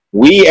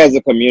we as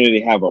a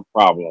community have a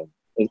problem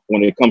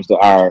when it comes to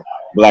our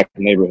Black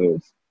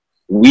neighborhoods.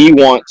 We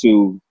want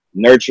to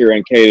nurture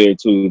and cater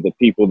to the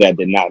people that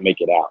did not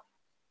make it out.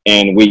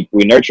 And we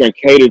nurture and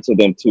cater to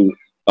them to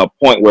a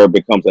point where it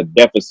becomes a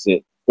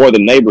deficit for the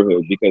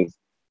neighborhood, because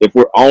if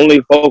we're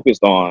only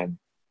focused on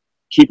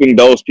keeping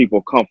those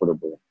people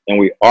comfortable and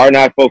we are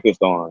not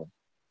focused on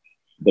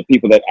the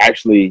people that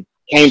actually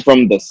came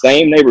from the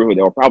same neighborhood,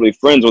 that were probably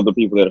friends with the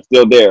people that are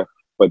still there,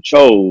 but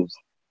chose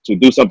to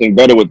do something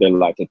better with their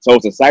life, to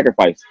chose to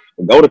sacrifice,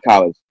 to go to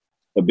college,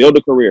 to build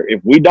a career.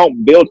 If we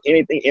don't build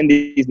anything in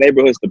these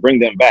neighborhoods to bring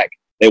them back,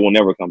 they will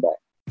never come back.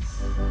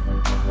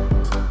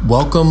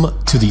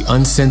 Welcome to the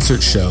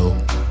Uncensored Show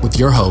with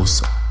your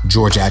host,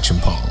 George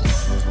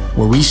Achampong,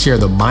 where we share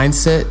the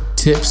mindset,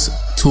 tips,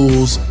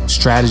 tools,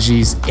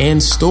 strategies,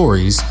 and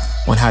stories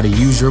on how to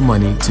use your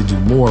money to do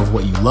more of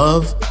what you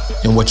love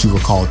and what you were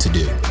called to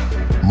do.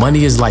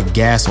 Money is like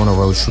gas on a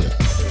road trip.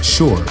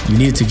 Sure, you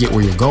need it to get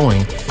where you're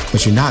going,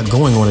 but you're not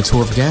going on a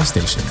tour of gas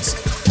stations.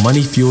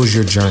 Money fuels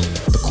your journey.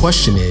 The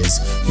question is,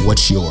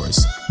 what's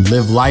yours?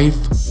 Live life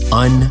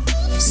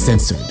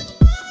uncensored.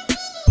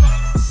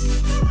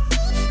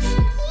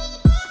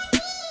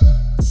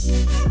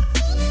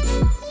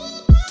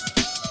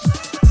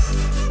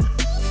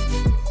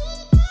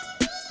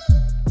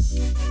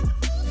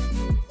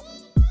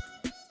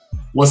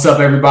 What's up,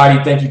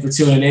 everybody? Thank you for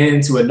tuning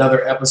in to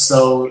another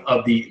episode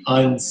of the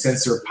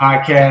Uncensored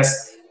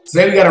Podcast.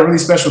 Today, we got a really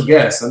special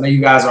guest. I know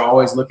you guys are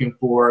always looking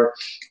for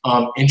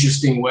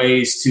interesting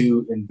ways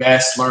to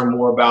invest, learn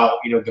more about,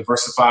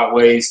 diversified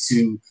ways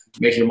to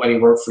make your money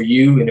work for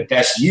you. And if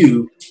that's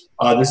you,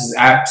 this is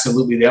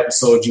absolutely the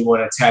episode you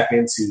want to tap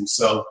into.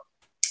 So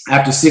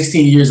after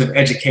 16 years of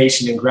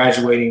education and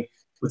graduating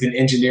with an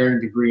engineering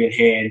degree in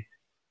hand,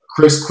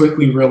 Chris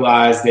quickly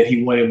realized that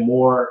he wanted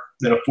more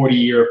than 40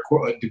 years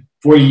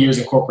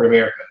in corporate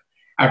America.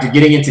 After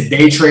getting into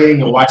day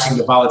trading and watching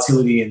the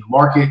volatility in the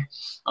market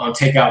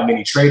take out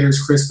many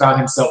traders, Chris found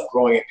himself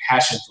growing a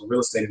passion for real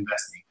estate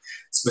investing,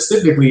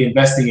 specifically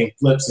investing in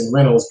flips and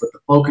rentals, but the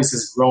focus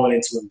has grown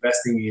into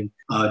investing in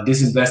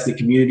disinvested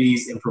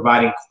communities and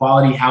providing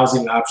quality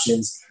housing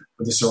options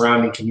for the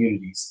surrounding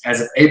communities.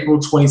 As of April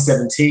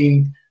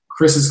 2017,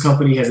 Chris's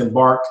company has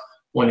embarked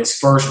on its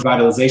first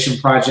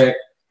revitalization project,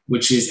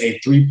 which is a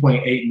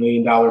 $3.8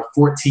 million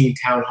 14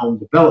 townhome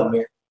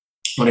development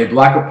on a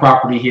block of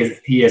property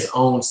he has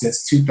owned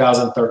since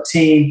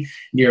 2013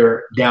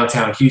 near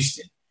downtown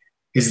Houston.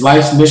 His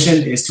life's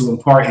mission is to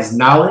impart his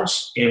knowledge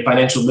and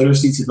financial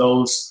literacy to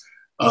those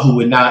who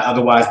would not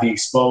otherwise be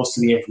exposed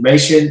to the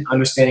information.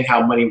 Understanding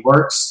how money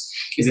works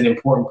is an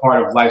important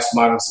part of life's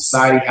modern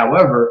society.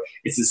 However,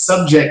 it's a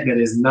subject that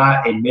is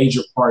not a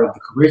major part of the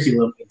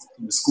curriculum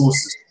in the school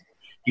system.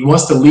 He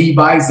wants to lead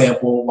by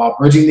example while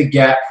bridging the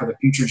gap for the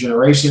future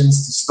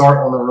generations to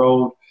start on the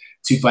road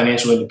to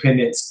financial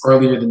independence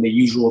earlier than the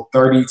usual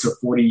 30 to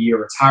 40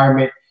 year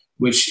retirement,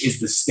 which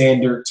is the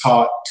standard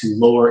taught to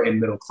lower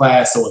and middle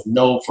class. So with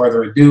no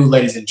further ado,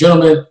 ladies and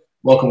gentlemen,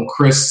 welcome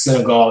Chris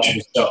Senegal to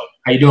the show.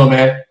 How you doing,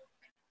 man?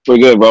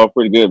 Pretty good, bro.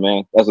 Pretty good,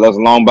 man. That's a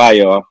long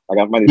bio. I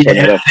got money to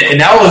and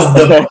that was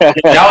the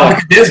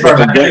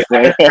condensed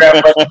version.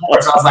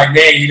 So I was like,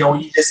 man,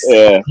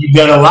 you've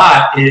done a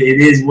lot.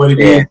 It is what it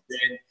is.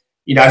 And,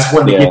 I just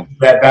wanted to give you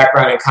that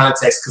background and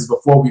context, because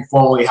before we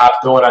formally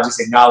hopped on, I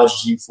just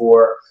acknowledged you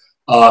for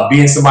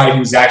being somebody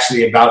who's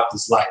actually about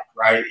this life,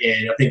 right?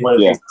 And I think one of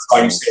the things I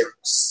saw you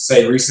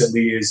say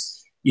recently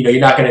is,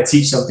 you're not going to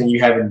teach something you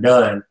haven't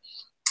done.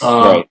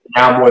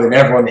 Now more than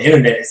ever on the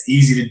internet, it's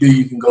easy to do.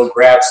 You can go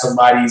grab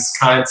somebody's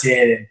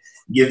content and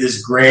give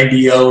this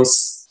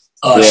grandiose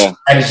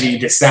strategy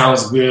that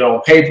sounds good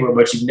on paper,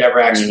 but you've never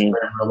actually learned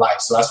in real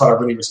life. So that's what I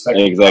really respect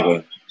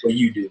about what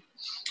you do.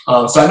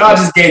 So I know I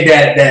just gave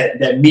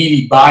that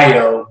meaty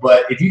bio,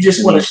 but if you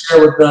just want to share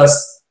with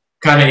us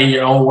kind of in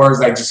your own words,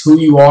 like just who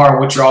you are and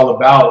what you're all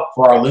about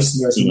for our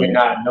listeners who may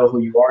not know who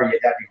you are yet,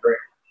 that'd be great.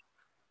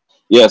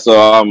 Yeah, so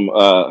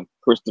I'm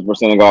Christopher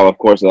Senegal, of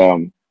course,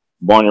 born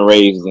and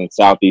raised in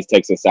Southeast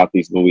Texas,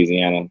 Southeast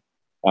Louisiana.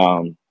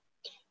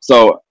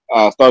 So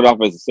I started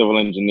off as a civil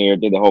engineer,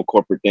 did the whole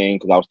corporate thing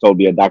because I was told to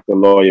be a doctor,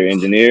 lawyer,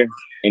 engineer.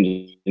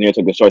 Engineer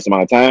took the shortest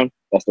amount of time.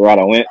 That's the route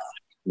I went.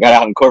 Got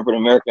out in corporate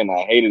America and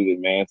I hated it,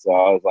 man. So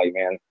I was like,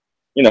 man,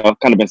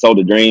 kind of been sold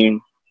a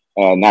dream,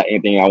 not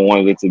anything I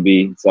wanted it to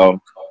be. So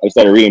I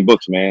started reading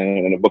books, man.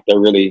 And the book that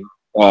really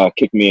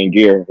kicked me in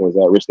gear was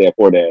Rich Dad,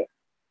 Poor Dad.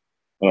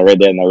 When I read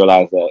that and I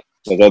realized that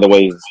there's other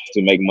ways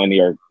to make money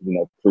or,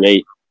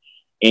 create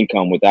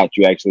income without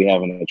you actually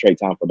having to trade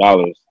time for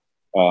dollars.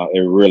 It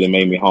really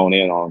made me hone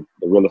in on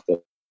the real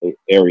estate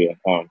area.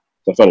 So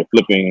I started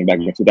flipping back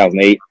in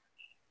 2008.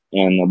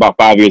 And about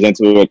 5 years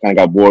into it, I kind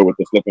of got bored with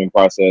the flipping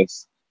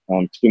process.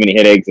 Too many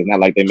headaches. It's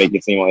not like they make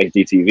it seem on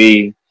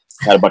HGTV.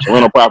 Had a bunch of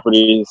rental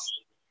properties.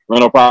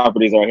 Rental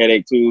properties are a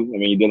headache too. I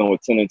mean, you're dealing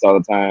with tenants all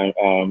the time.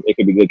 It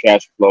could be good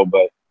cash flow,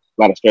 but a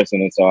lot of stress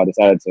in it. So I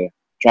decided to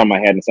try my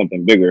hand in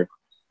something bigger,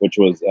 which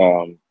was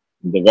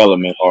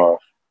development or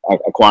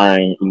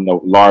acquiring,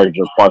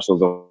 larger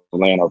parcels of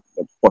land or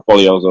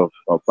portfolios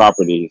of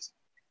properties.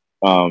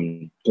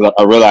 Because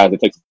I realized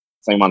it takes the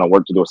same amount of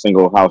work to do a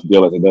single house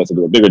deal as it does to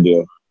do a bigger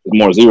deal. There's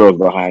more zeros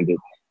behind it,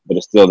 but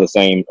it's still the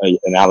same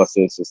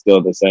analysis. It's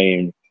still the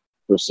same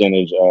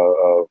percentage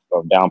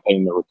of down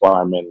payment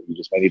requirement. You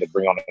just may need to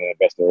bring on an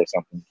investor or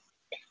something.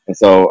 And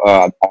so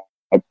I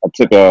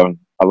took a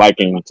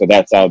liking to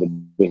that side of the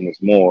business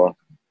more.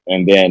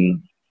 And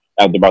then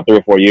after about 3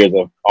 or 4 years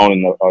of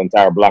owning an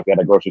entire block that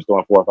had a grocery store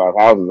and 4 or 5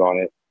 houses on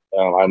it,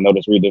 I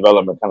noticed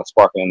redevelopment kind of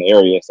sparking in the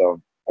area.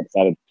 So I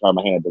decided to try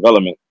my hand at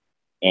development.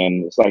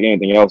 And it's like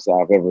anything else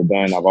I've ever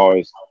done. I've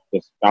always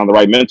just found the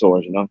right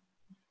mentors, you know.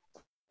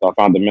 So I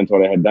found the mentor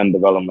that had done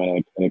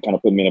development, and it kind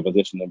of put me in a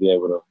position to be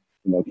able to,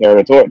 you know, carry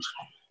the torch.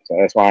 So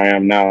that's why I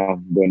am now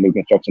doing new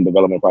construction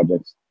development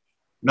projects.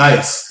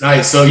 Nice.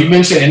 So you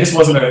mentioned, and this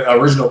wasn't an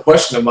original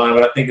question of mine,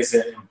 but I think it's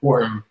an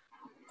important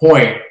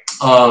point.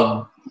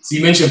 So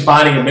you mentioned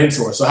finding a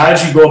mentor. So how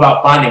did you go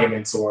about finding a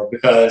mentor?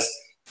 Because,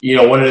 you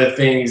know, one of the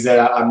things that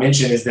I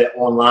mentioned is that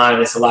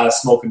online it's a lot of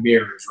smoke and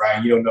mirrors,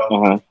 right? You don't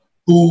know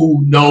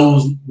who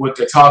knows what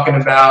they're talking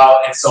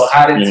about. And so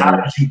how did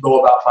you go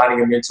about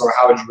finding a mentor?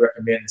 How would you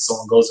recommend that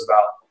someone goes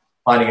about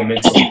finding a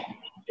mentor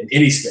in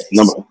any space?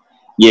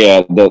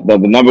 The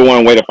number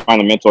one way to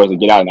find a mentor is to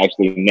get out and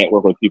actually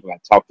network with people and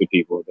talk to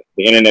people.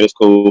 The internet is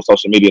cool,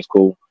 social media is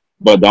cool,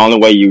 but the only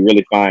way you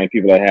really find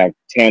people that have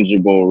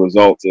tangible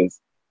results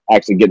is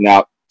actually getting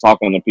out,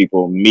 talking to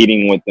people,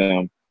 meeting with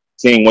them,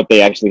 seeing what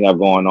they actually have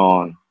going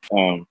on.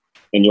 And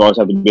you always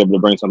have to be able to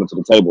bring something to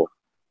the table.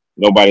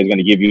 Nobody's going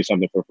to give you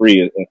something for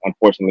free.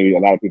 Unfortunately, a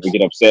lot of people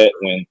get upset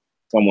when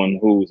someone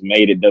who's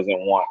made it doesn't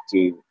want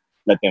to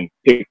let them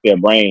pick their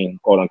brain,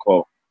 quote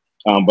unquote.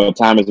 But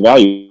time is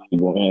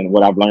valuable. And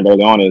what I've learned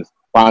early on is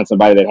find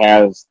somebody that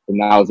has the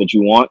knowledge that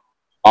you want,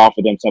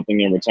 offer them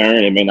something in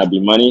return. It may not be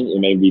money.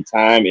 It may be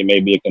time. It may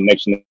be a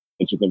connection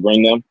that you can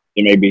bring them.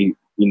 It may be,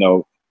 you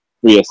know,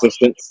 free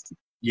assistance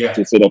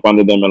to sit up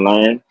under them and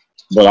learn.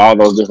 But all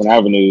those different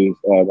avenues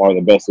are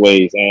the best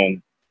ways.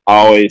 And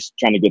always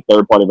trying to get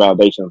third-party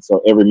validation.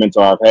 So every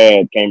mentor I've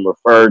had came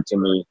referred to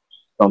me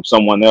from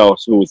someone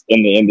else who was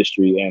in the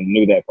industry and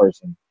knew that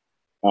person.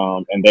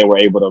 And they were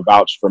able to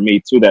vouch for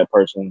me to that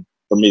person,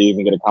 for me to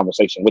even get a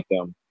conversation with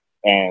them.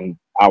 And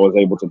I was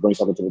able to bring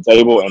something to the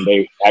table, and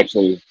they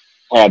actually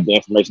had the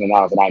information and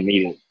knowledge that I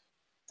needed.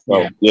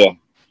 So, yeah.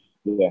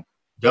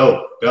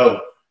 Dope.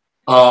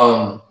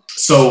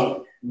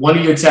 So one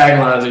of your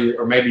taglines,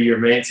 or maybe your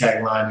main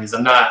tagline, is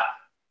I'm not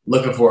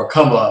looking for a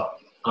come up,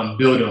 I'm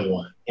building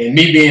one. And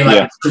me being like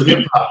a true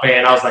hip hop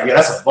fan, I was like,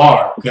 that's a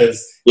bar.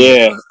 Because but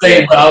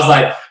I was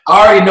like,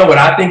 I already know what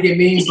I think it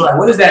means. Like,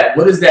 what does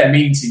that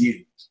mean to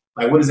you?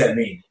 Like, what does that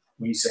mean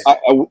when you say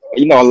that?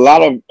 You know,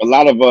 a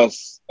lot of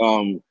us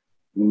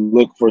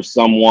look for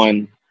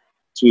someone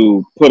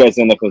to put us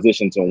in a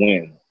position to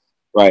win,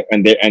 right?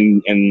 And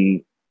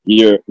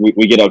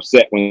we get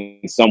upset when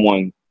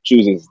someone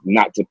chooses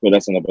not to put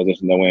us in a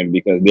position to win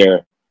because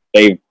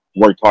they've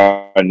worked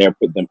hard and they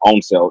put their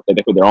own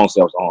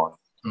selves on.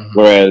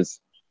 Whereas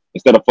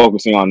instead of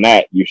focusing on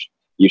that, you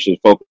should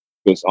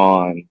focus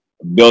on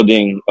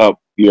building up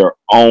your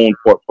own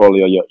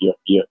portfolio,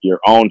 your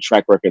own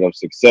track record of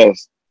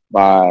success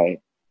by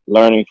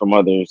learning from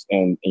others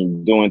and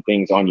doing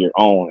things on your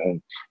own.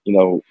 And you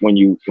know, when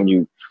you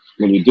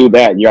do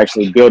that, you're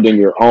actually building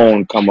your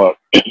own come up,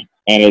 and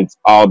it's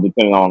all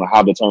depending on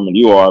how determined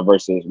you are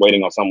versus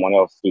waiting on someone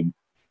else to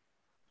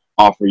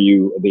offer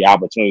you the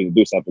opportunity to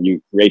do something.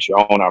 You create your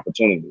own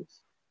opportunities.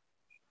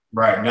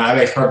 Right. Now that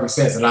makes perfect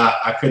sense, and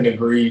I couldn't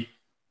agree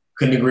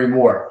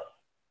more.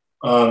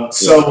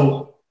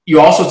 So you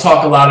also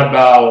talk a lot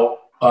about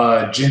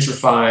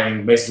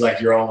gentrifying, basically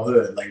like your own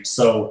hood. Like,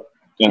 so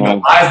you know,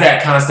 why is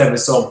that concept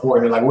is so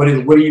important? Like, what do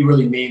you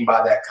really mean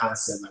by that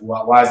concept?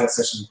 Like, why is that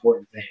such an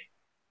important thing?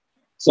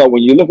 So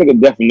when you look at the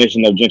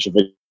definition of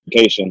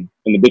gentrification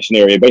in the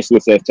dictionary, it basically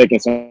says taking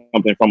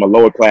something from a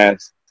lower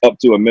class up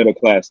to a middle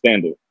class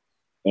standard,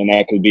 and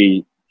that could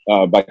be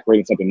by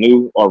creating something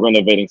new or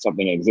renovating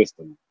something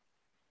existing.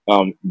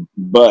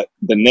 But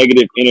the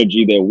negative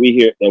energy that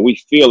we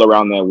feel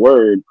around that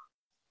word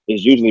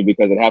is usually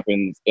because it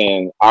happens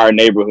in our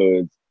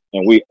neighborhoods,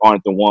 and we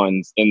aren't the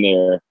ones in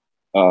there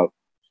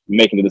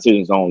making the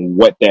decisions on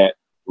what that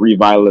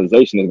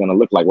revitalization is going to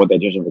look like, what that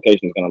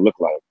gentrification is going to look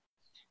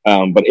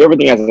like. But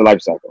everything has a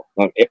life cycle,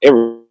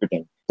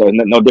 everything. So it's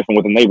no different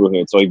with a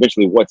neighborhood. So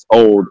eventually what's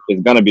old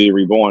is going to be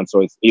reborn.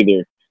 So it's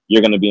either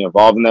you're going to be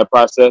involved in that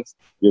process,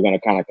 you're going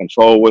to kind of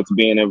control what's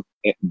being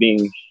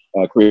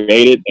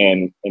created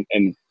and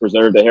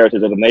preserve the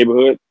heritage of the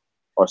neighborhood,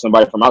 or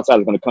somebody from outside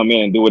is going to come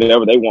in and do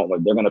whatever they want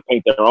with. They're going to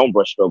paint their own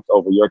brushstrokes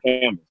over your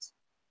canvas.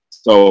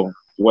 So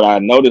what I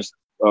noticed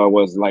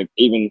was, like,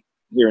 even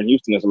here in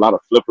Houston, there's a lot of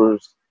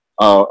flippers,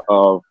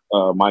 of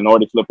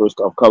minority flippers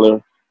of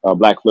color,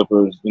 black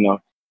flippers, you know,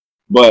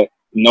 but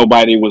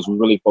nobody was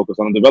really focused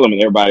on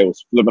development. Everybody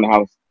was flipping a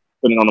house,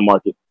 putting it on the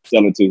market,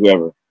 selling it to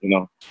whoever, you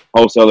know,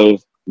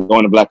 wholesalers,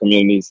 going to black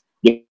communities,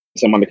 get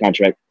some under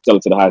contract, sell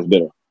it to the highest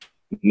bidder.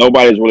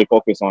 Nobody's really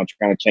focused on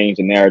trying to change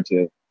the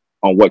narrative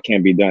on what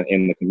can be done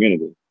in the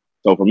community.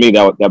 So for me,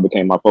 that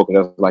became my focus.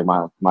 That's like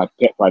my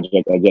pet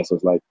project, I guess.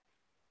 Was like,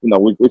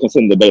 we can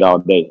sit and debate all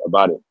day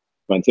about it,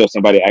 but until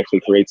somebody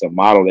actually creates a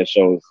model that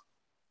shows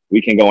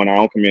we can go in our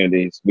own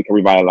communities, we can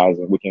revitalize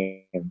it, we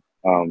can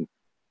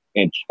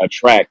and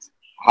attract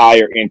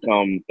higher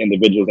income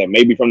individuals that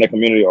may be from their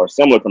community or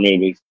similar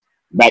communities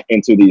back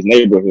into these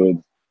neighborhoods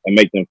and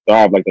make them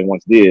thrive like they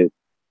once did.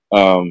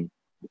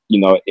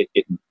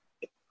 It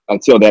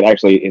until that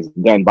actually is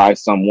done by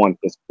someone,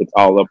 it's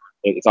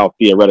all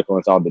theoretical,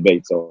 it's all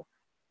debate. So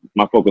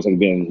my focus has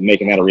been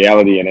making that a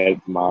reality,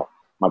 and my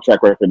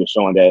track record is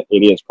showing that it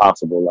is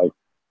possible. Like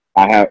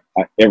I have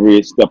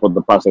every step of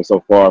the process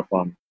so far,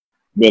 from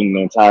building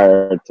an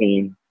entire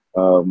team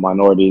of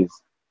minorities,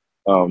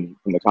 from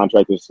the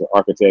contractors to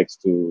architects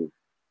to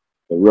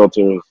the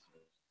realtors,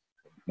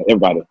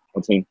 everybody on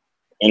the team,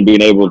 and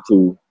being able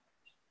to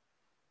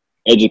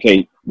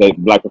educate the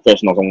Black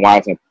professionals on why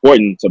it's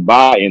important to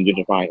buy in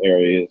gentrifying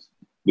areas,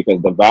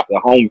 because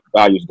the home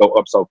values go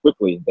up so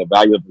quickly, the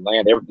value of the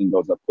land, everything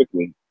goes up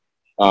quickly.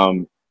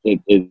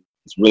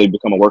 It's really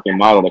become a working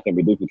model that can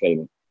be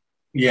duplicated.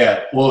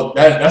 Yeah, well,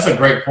 that's a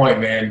great point,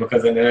 man,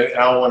 because I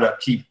don't want to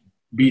keep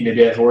beating a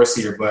dead horse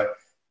here, but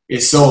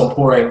it's so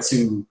important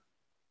to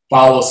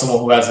follow someone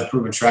who has a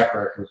proven track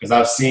record, because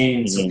I've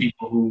seen some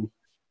people who,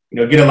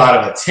 get a lot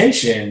of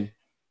attention,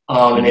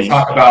 and they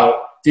talk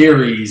about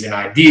theories and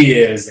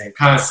ideas and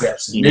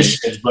concepts and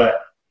missions,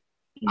 but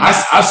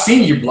I've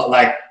seen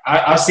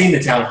I've seen the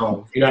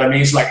townhome. You know what I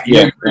mean? It's like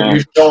you're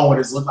showing what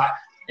it's look like,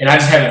 and I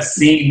just haven't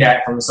seen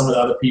that from some of the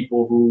other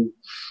people who,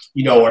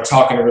 are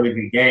talking a really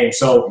good game.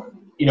 So,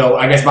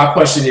 I guess my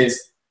question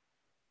is,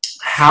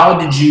 how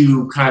did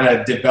you kind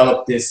of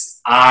develop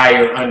this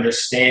eye or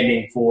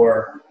understanding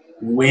for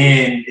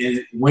when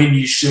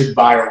you should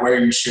buy or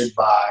where you should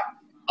buy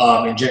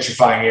in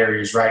gentrifying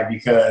areas, right?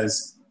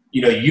 Because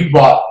you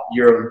bought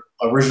your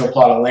original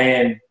plot of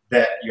land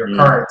that your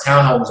current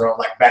townhomes are on,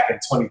 like back in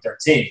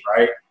 2013,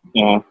 right?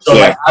 So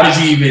like, how did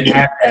you even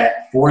have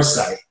that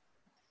foresight?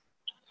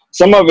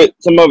 Some of it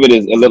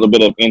is a little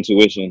bit of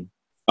intuition,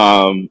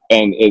 and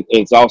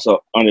it's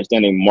also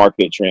understanding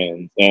market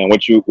trends. And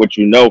what you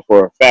know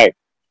for a fact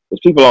is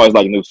people always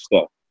like new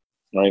stuff,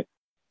 right?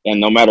 And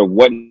no matter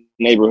what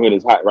neighborhood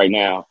is hot right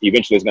now,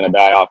 eventually it's going to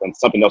die off, and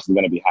something else is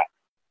going to be hot.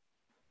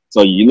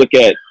 So you look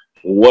at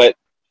what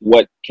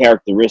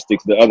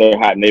characteristics the other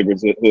hot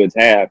neighborhoods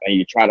have, and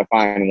you try to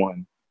find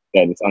one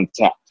that is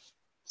untapped.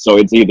 So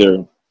it's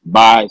either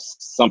buy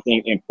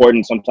something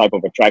important, some type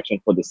of attraction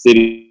for the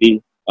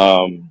city.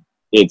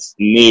 It's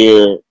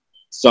near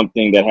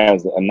something that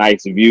has a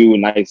nice view,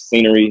 nice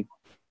scenery.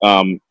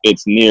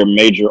 It's near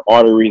major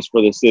arteries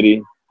for the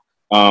city.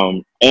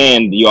 And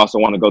you also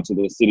want to go to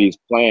the city's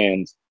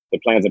plans, the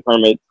plans and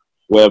permit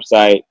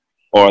website,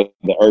 or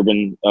the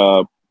urban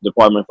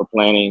department for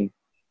planning.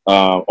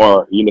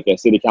 Or you look at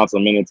city council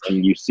minutes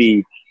and you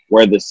see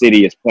where the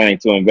city is planning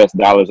to invest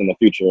dollars in the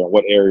future, or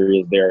what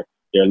areas they're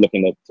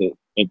looking to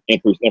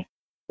increase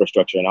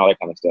infrastructure and all that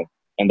kind of stuff.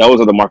 And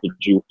those are the markets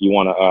you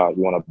want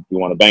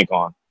to bank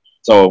on.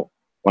 So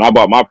when I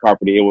bought my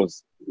property, it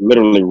was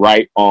literally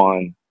right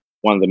on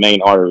one of the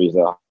main arteries,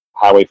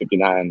 Highway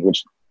 59,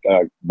 which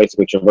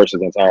basically traverses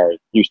the entire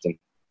Houston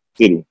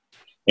city,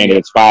 and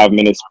it's 5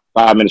 minutes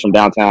from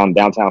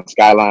downtown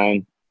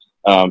skyline.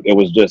 It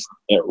was just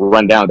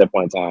run down at that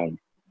point in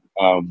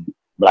time.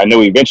 But I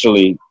knew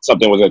eventually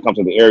something was going to come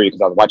to the area,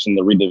 because I was watching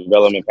the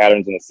redevelopment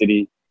patterns in the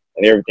city,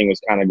 and everything was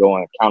kind of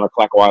going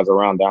counterclockwise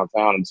around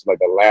downtown. And it's like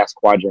the last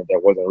quadrant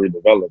that wasn't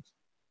redeveloped.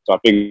 So I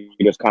figured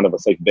it was kind of a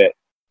safe bet.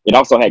 It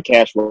also had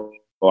cash flow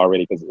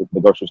already, because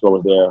the grocery store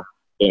was there,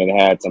 and it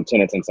had some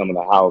tenants in some of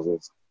the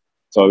houses.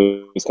 So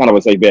it was kind of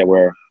a safe bet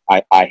where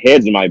I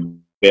hedged my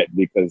bet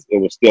because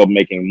it was still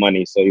making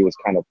money. So it was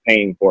kind of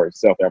paying for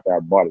itself after I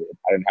bought it.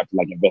 I didn't have to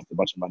invest a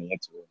bunch of money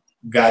into it.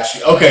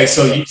 Gotcha. Okay,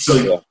 so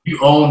you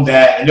own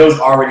that, and it was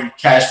already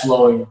cash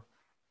flowing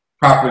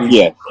property.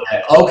 Yeah.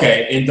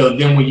 Okay, and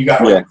then when you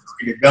got ready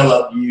to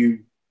redevelop,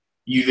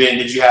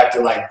 did you have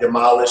to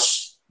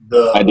demolish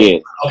the? I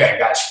did. Okay,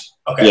 gotcha.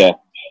 Okay.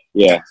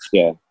 Yeah.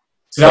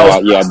 So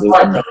that was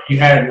smart, though. You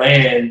had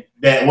land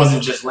that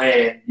wasn't just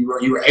land. You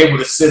were able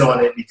to sit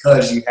on it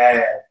because you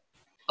had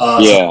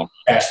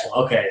cash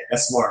flow. Okay,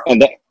 that's smart.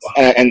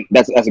 And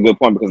that's a good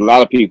point, because a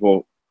lot of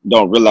people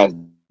don't realize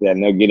that,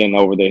 and they're getting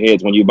over their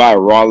heads. When you buy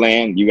raw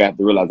land, you have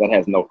to realize that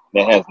has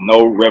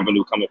no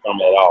revenue coming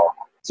from it at all.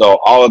 So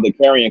all of the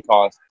carrying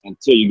costs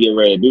until you get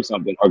ready to do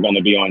something are going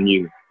to be on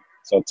you.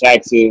 So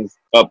taxes,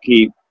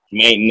 upkeep,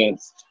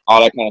 maintenance,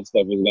 all that kind of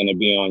stuff is going to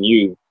be on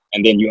you.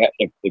 And then you have,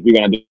 if you're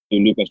going to do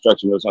new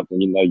construction or something,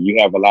 you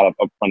have a lot of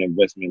upfront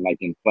investment, like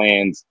in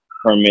plans,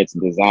 permits,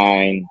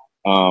 design,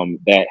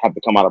 that have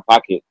to come out of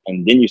pocket.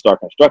 And then you start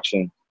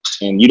construction,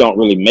 and you don't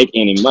really make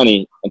any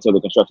money until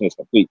the construction is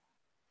complete.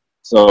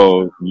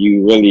 So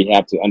you really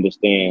have to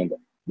understand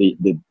the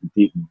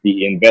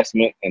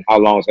investment and how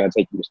long it's going to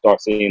take you to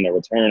start seeing a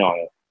return on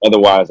it.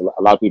 Otherwise, a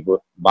lot of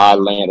people buy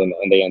land and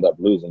they end up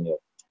losing it.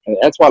 And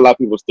that's why a lot of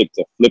people stick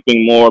to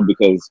flipping more,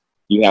 because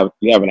you have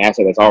an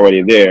asset that's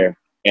already there,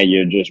 and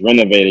you're just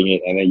renovating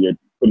it, and then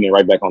putting it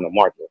right back on the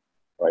market,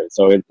 right?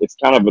 So it's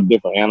kind of a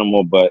different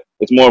animal, but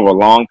it's more of a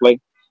long play,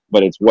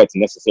 but it's what's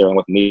necessary and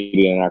what's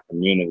needed in our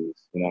communities,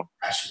 you know.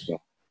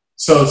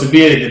 So to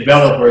be a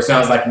developer, it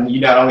sounds like you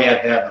not only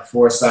have to have the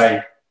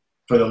foresight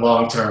for the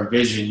long-term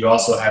vision, you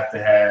also have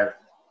to have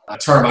a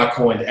term I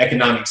coined, the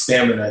economic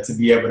stamina, to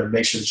be able to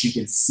make sure that you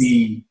can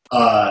see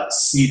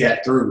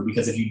that through.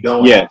 Because if you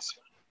don't have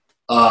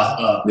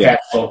cash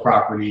flow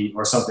property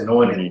or something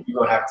on it, you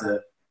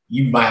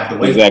might have to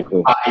wait.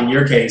 Exactly. In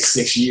your case,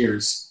 6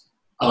 years.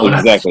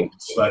 Exactly.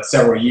 But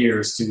several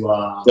years to.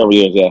 Several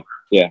years,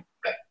 yeah.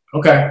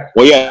 Okay.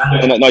 Well, yeah,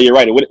 no, you're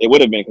right. It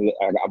would have been because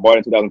I bought it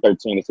in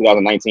 2013. It's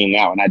 2019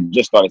 now, and I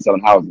just started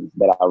selling houses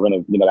that I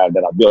rented,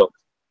 that I built.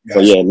 Gotcha.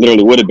 So yeah, it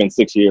literally would have been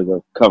 6 years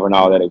of covering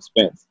all that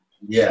expense.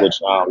 Yeah. Which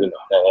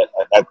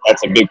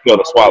that's a big pill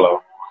to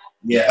swallow.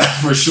 Yeah,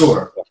 for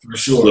sure.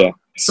 Yeah.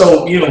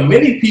 So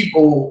many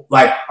people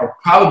are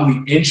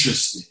probably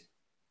interested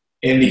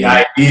in the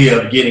idea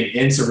of getting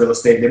into real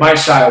estate. They might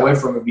shy away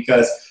from it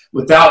because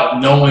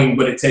without knowing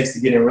what it takes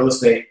to get in real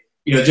estate,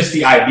 just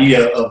the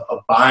idea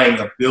of buying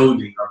a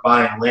building or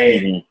buying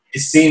land, it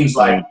seems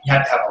like you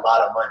have to have a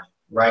lot of money,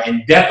 right?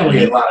 And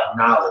definitely a lot of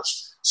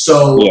knowledge.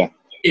 So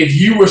if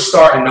you were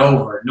starting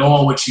over,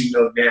 knowing what you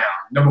know now,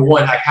 number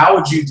one, how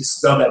would you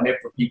dispel that myth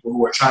for people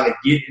who are trying to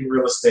get in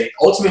real estate,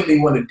 ultimately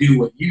want to do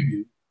what you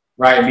do,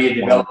 right, and be a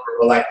developer?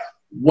 But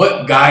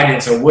what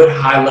guidance or what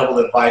high level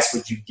advice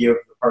would you give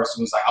the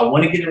person who's I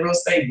want to get in real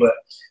estate, but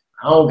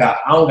I don't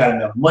got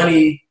enough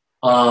money,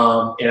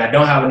 and I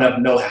don't have enough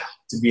know-how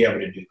to be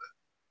able to do it?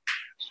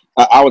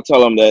 I would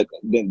tell them that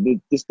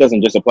this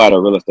doesn't just apply to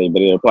real estate,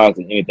 but it applies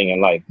to anything in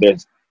life.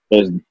 There's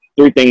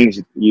 3 things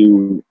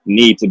you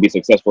need to be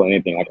successful in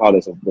anything. I call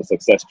this the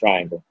success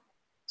triangle.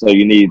 So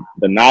you need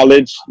the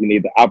knowledge, you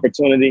need the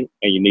opportunity,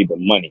 and you need the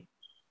money.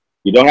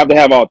 You don't have to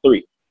have all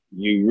 3.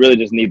 You really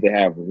just need to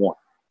have one.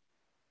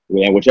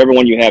 And whichever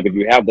one you have, if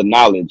you have the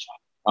knowledge,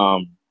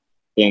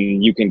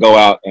 then you can go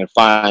out and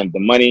find the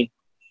money.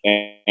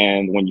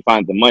 And when you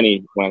find the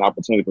money, when an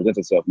opportunity presents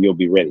itself, you'll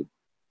be ready.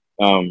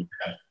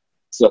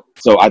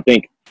 So I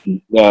think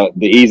the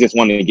easiest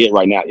one to get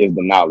right now is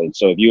the knowledge.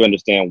 So if you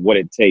understand what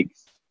it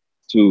takes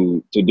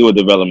to do a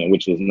development,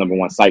 which is number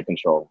one, site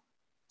control.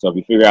 So if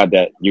you figure out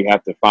that you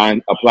have to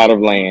find a plot of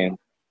land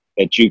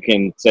that you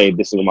can say,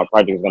 this is what my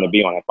project is going to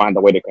be on, and find a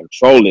way to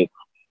control it,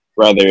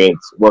 whether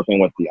it's working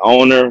with the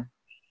owner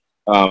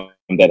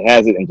that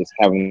has it and just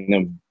having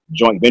them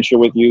joint venture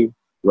with you,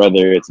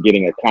 whether it's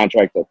getting a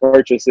contract to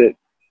purchase it,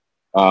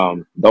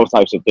 those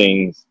types of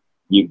things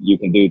you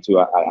can do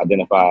to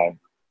identify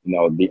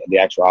the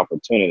actual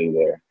opportunity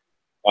there.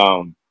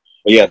 But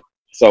yeah,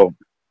 so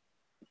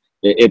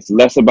it's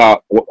less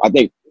about, I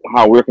think,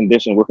 how we're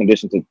conditioned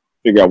to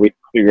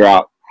figure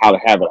out how to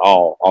have it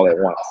all at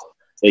once.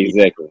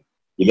 Exactly.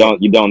 You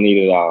don't need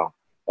it all.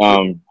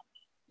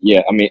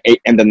 Yeah, I mean,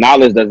 and the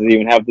knowledge doesn't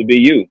even have to be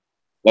you.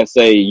 Let's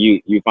say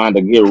you find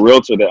a good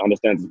realtor that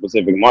understands the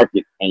specific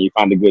market, and you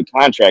find a good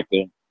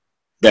contractor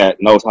that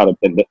knows how to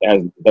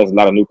does a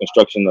lot of new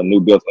construction or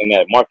new builds in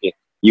that market.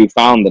 You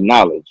found the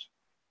knowledge.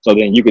 So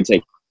then you could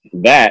take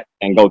that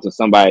and go to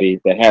somebody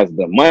that has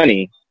the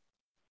money,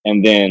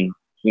 and then,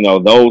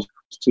 those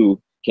 2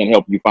 can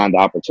help you find the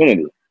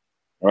opportunity,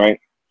 right?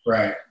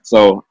 Right.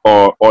 So,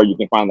 or you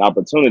can find the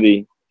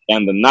opportunity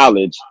and the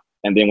knowledge,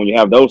 and then when you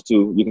have those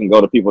 2, you can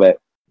go to people that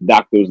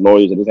doctors,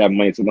 lawyers that just have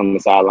money sitting on the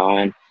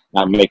sideline,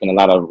 not making a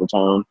lot of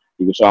return.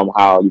 You can show them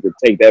how you could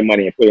take that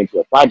money and put it into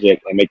a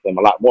project and make them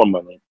a lot more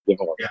money, give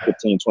them a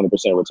 15,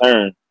 20%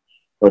 return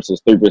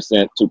versus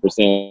 3%,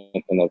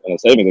 2% in a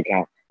savings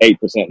account, 8%,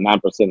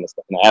 9% in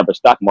the average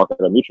stock market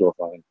or mutual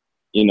fund,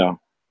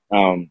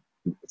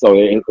 So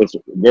it's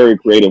very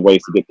creative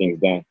ways to get things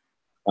done.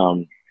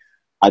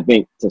 I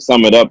think to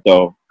sum it up,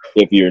 though,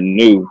 if you're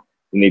new,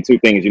 you need 2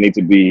 things. You need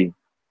to be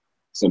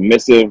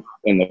submissive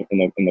in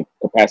the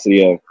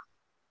capacity of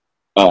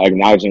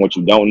acknowledging what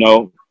you don't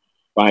know,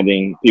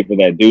 finding people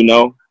that do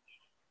know,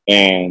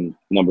 and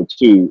number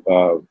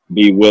 2,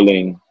 be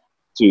willing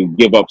to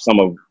give up some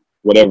of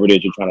whatever it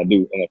is you're trying to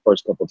do in the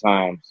first couple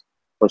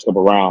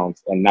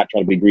rounds, and not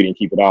try to be greedy and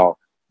keep it all,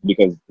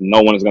 because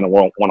no one is going to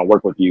want to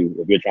work with you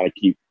if you're trying to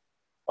keep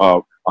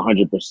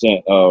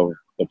 100% of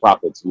the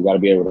profits. You got to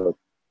be able to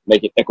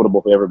make it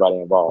equitable for everybody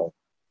involved.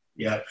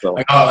 Yeah. So,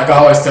 like I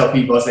always tell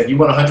people, I said, you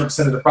want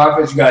 100% of the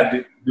profits, you got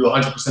to do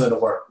 100% of the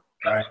work.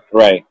 Right.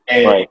 Right.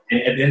 And, right.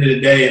 And at the end of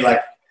the day,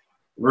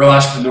 real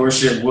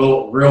entrepreneurship,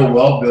 real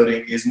wealth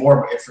building is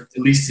more, at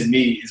least to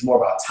me, is more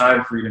about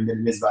time freedom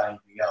than it is about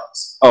anything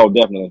else. Oh,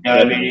 definitely. You know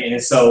what I mean?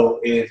 And so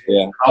if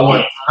I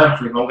want time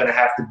freedom, I'm going to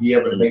have to be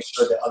able to make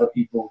sure that other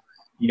people,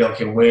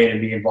 can win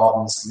and be involved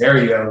in the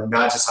scenario,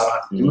 not just how I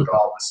have to do it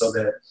all, but so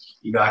that,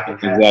 I can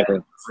have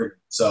freedom.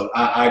 So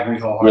I agree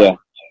wholeheartedly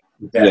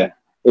with that.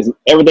 Yeah.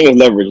 Everything is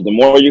leverage. The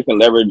more you can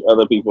leverage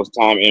other people's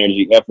time,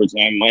 energy, efforts,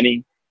 and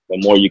money, the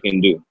more you can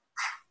do.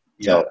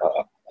 Yeah.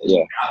 So,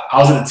 yeah. I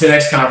was at the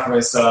 10X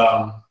conference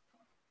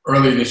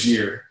earlier this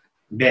year.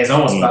 It's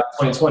almost about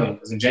 2020. It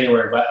was in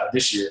January of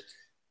this year.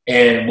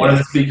 And one of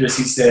the speakers,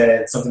 he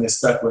said something that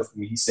stuck with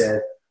me. He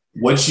said,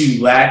 what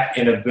you lack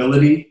in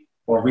ability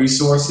or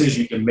resources,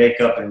 you can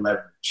make up and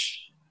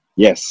leverage.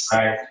 Yes.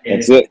 Right?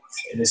 That's it.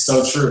 And it's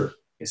so true.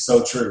 It's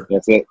so true.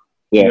 That's it.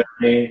 Yeah. You know what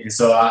I mean? And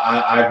so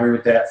I agree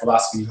with that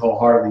philosophy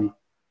wholeheartedly.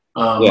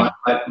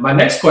 My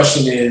next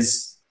question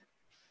is,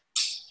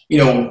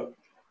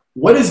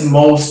 what is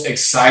most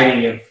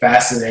exciting and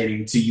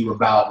fascinating to you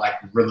about like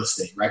real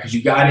estate, right? Because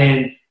you got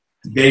in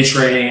day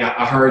trading.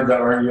 I heard the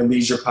Earn Your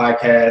Leisure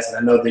podcast, and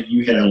I know that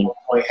you had at one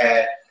point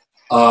had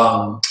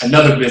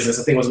another business.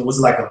 I think was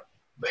it like a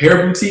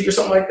hair boutique or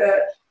something like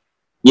that?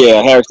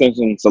 Yeah, hair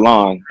extension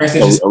salon. Yeah.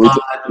 So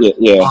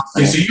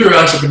you're an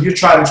entrepreneur. You're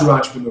tried and true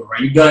entrepreneur,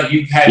 right?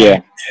 You've had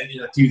a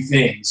few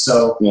things.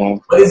 So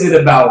what is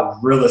it about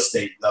real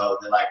estate though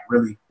that like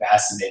really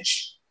fascinates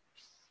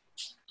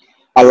you?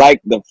 I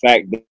like the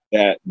fact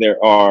that there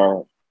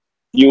are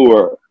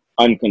fewer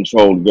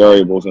uncontrolled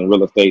variables in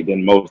real estate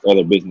than most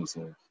other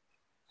businesses.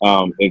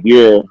 If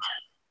you're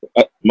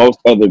most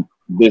other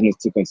business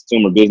to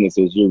consumer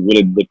businesses, you're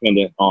really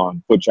dependent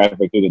on foot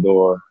traffic through the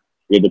door.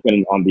 You're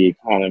dependent on the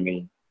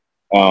economy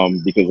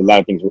because a lot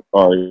of things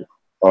are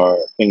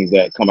things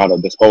that come out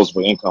of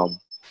disposable income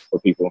for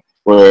people.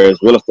 Whereas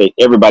real estate,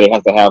 everybody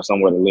has to have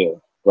somewhere to live,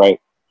 right?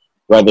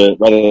 Whether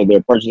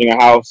they're purchasing a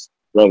house,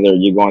 whether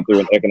you're going through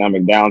an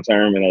economic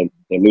downturn and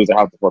they lose a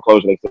house to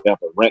foreclosure, they still have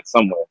to rent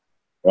somewhere,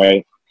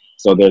 right?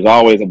 So there's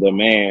always a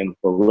demand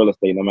for real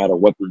estate no matter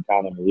what the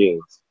economy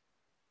is.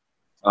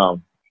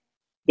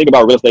 Think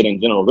about real estate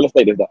in general. Real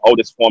estate is the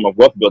oldest form of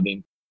wealth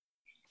building.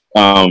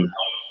 They're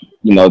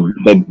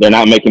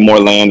not making more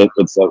land.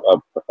 It's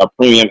a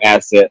premium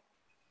asset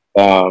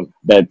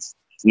that's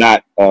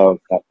not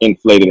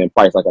inflated in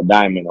price like a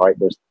diamond, right?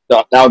 There's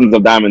thousands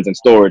of diamonds in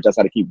storage. That's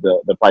how to keep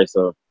the price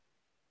of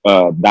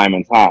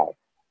diamonds high.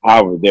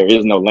 However, there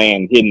is no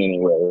land hidden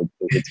anywhere.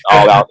 It's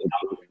all out.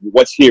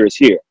 What's here is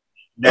here.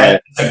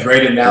 That's a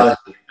great analogy.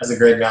 That's a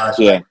great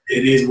analogy. Yeah.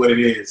 It is what it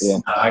is.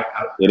 Yeah.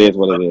 It is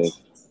what it is.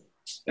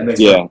 That makes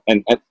sense.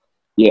 And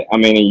I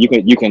mean,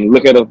 you can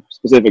look at a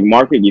specific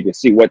market, you can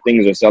see what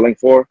things are selling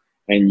for,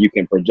 and you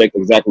can project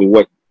exactly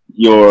what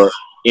your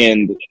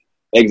end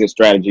exit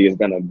strategy is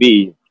going to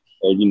be,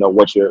 and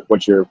what your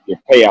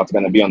payout is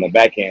going to be on the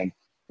back end.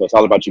 So it's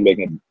all about you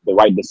making the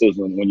right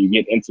decision when you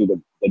get into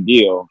the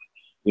deal,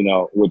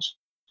 which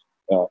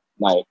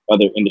like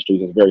other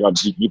industries is very hard.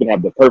 You can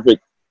have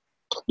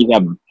you can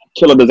have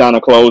killer designer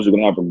clothes, you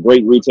can have a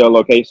great retail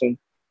location,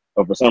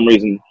 but for some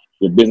reason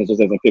your business just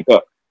doesn't pick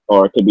up.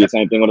 Or it could be the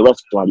same thing with a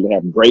restaurant. You can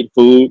have great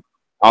food,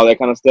 all that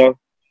kind of stuff.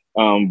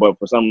 But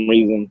for some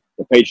reason,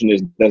 the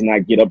patronage does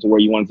not get up to where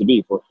you want it to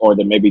be, or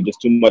there may be just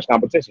too much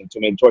competition, too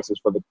many choices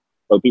for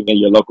people in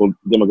your local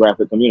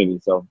demographic community.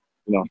 So,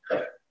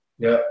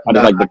 Yeah. I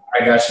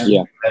got you.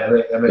 Yeah.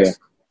 That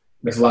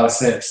makes a lot of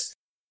sense.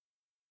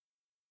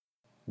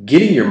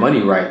 Getting your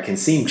money right can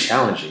seem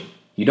challenging.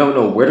 You don't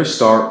know where to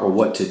start or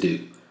what to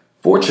do.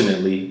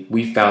 Fortunately,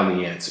 we found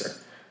the answer.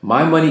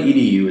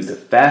 MyMoneyEDU is the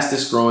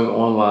fastest growing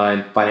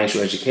online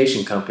financial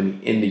education company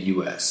in the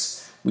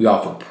U.S. We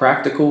offer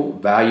practical,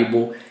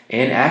 valuable,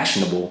 and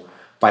actionable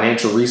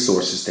financial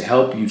resources to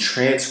help you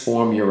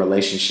transform your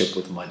relationship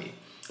with money.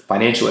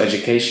 Financial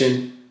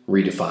education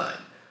redefined.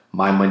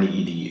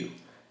 MyMoneyEDU.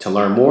 To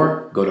learn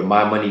more, go to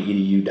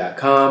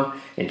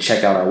mymoneyedu.com and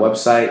check out our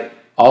website.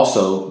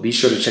 Also, be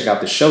sure to check out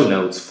the show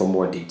notes for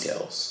more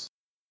details.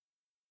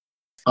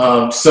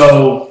 You're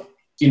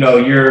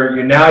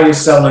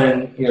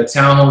selling,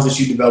 townhomes that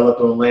you developed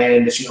on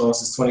land that you own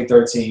since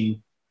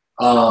 2013.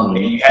 And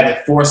you had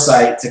the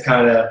foresight to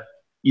kind of,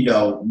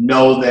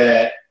 know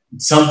that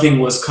something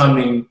was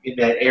coming in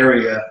that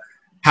area.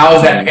 How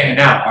is that panning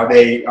out?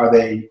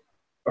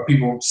 Are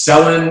people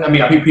selling? I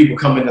mean, are people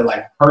coming to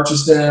like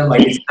purchase them?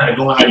 Like, is it kind of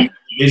going how you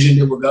envisioned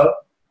it would go?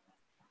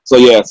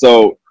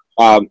 So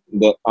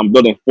I'm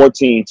building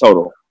 14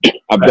 total.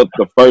 I built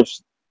the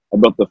first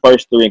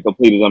 3 and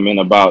completed them in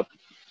about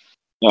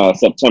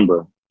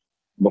September.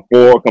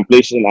 Before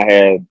completion, I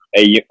had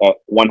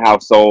one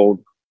house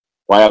sold.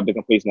 Right after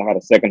completion, I had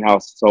a second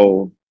house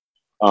sold.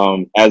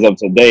 As of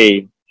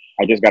today,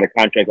 I just got a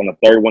contract on the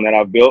third one that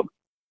I've built,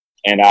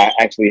 and I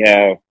actually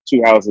have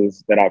 2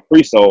 houses that I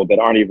pre-sold that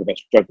aren't even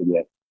constructed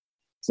yet.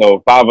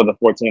 So 5 of the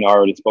 14 are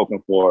already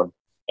spoken for,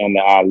 and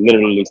I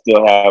literally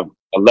still have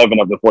 11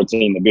 of the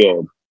 14 to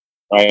build.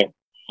 Right,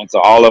 and so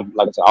all of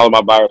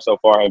my buyers so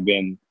far have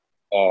been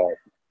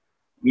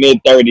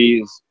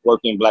mid-30s,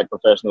 working Black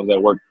professionals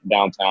that work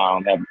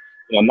downtown, have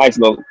nice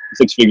little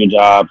 6-figure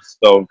jobs.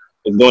 So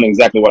it's doing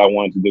exactly what I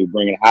wanted to do,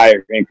 bringing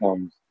higher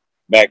incomes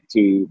back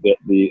to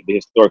the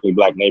historically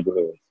Black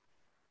neighborhoods.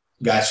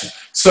 Gotcha.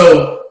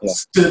 So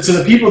to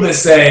the people that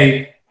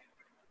say,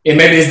 and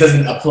maybe this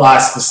doesn't apply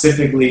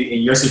specifically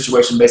in your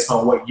situation based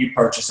on what you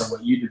purchased and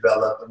what you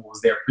developed and what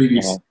was there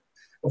previously.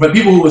 But for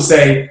people who would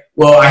say,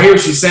 well, I hear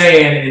what you're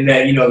saying, and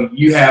that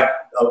you have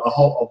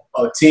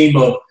a team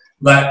of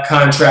Black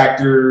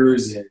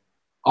contractors and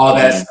all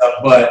that stuff,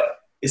 but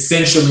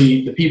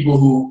essentially the people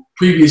who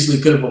previously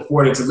could have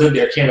afforded to live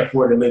there can't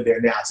afford to live there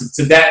now.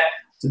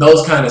 To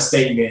those kind of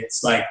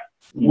statements, like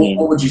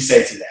what would you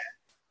say to that?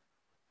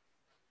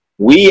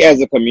 we as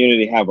a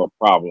community have a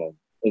problem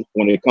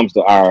when it comes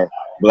to our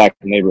Black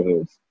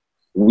neighborhoods.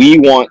 We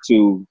want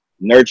to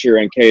nurture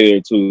and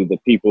cater to the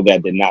people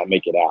that did not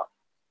make it out.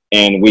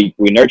 And we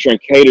nurture and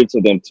cater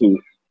to them to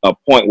a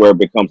point where it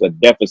becomes a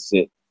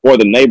deficit for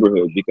the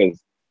neighborhood,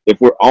 because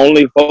if we're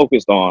only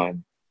focused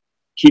on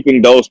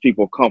keeping those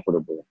people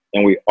comfortable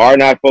and we are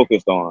not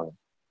focused on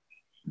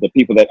the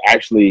people that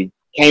actually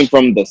came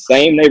from the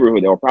same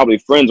neighborhood or probably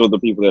friends with the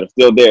people that are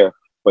still there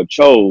but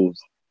chose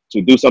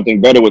to do something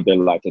better with their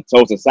life, to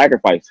chose to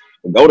sacrifice,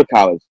 to go to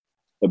college,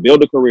 to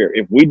build a career.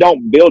 If we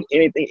don't build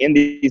anything in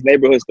these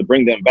neighborhoods to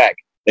bring them back,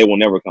 they will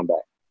never come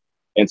back.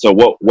 And so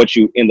what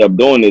you end up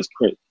doing is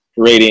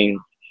creating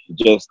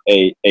just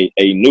a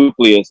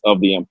nucleus of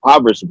the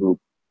impoverished group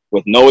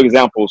with no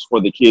examples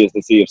for the kids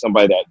to see if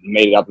somebody that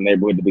made it out the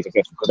neighborhood to be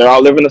successful, because they're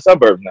all living in the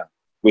suburbs now.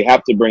 We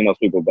have to bring those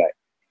people back.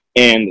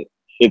 And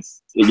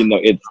it's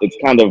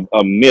kind of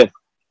a myth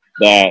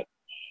that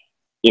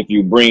if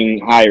you bring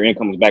higher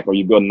incomes back or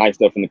you build nice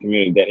stuff in the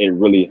community, that it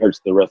really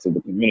hurts the rest of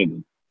the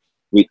community.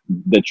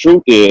 The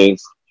truth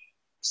is,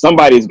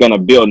 somebody's going to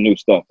build new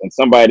stuff and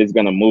somebody's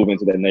going to move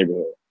into that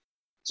neighborhood.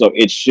 So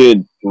it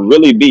should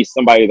really be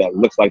somebody that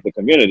looks like the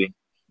community,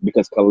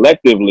 because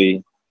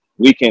collectively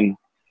we can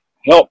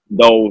help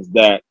those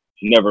that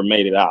never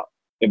made it out.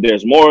 If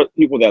there's more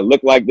people that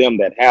look like them,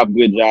 that have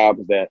good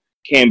jobs, that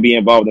can be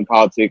involved in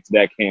politics,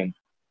 that can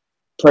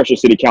pressure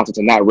city council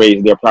to not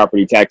raise their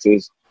property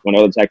taxes when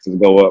other taxes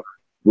go up,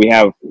 we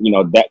have,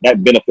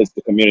 that benefits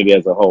the community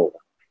as a whole.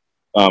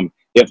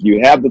 If you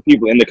have the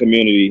people in the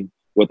community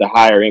with the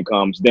higher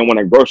incomes, then when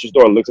a grocery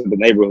store looks at the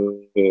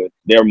neighborhood,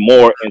 they're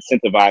more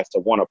incentivized to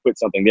want to put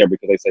something there,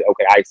 because they say,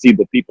 okay, I see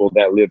the people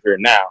that live here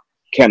now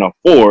can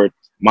afford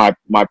my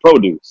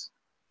produce.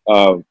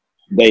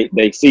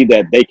 They see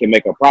that they can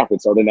make a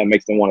profit, so then that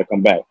makes them want to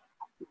come back.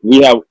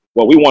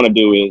 What we want to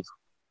do is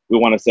we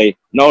want to say,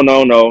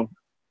 no.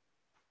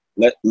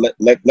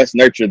 Let's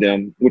nurture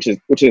them, which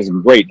is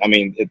great. I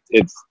mean,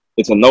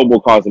 it's a noble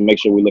cause to make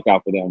sure we look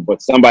out for them,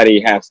 but somebody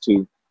has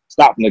to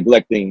stop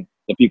neglecting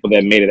the people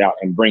that made it out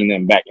and bring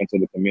them back into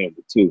the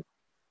community too.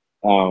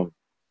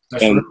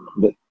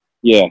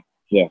 Yeah.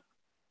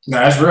 No,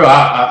 that's real.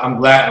 I'm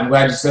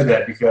glad you said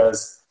that,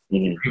 because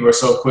people are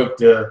so quick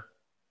to,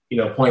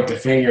 point the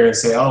finger and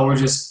say, oh, we're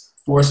just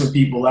forcing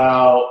people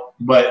out.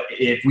 But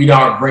if we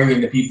aren't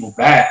bringing the people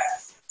back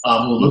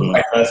who look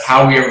like us,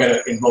 how are we ever going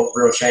to invoke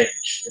real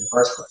change in the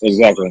first place?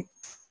 Exactly.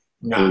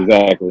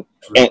 Exactly.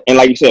 And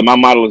like you said, my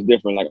model is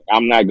different. Like,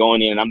 I'm not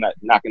going in, I'm not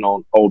knocking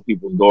on old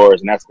people's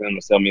doors and asking them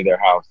to sell me their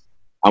house.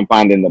 I'm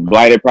finding the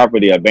blighted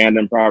property,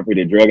 abandoned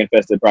property,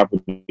 drug-infested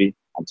property.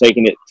 I'm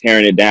taking it,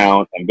 tearing it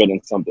down, and building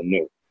something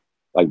new.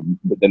 Like,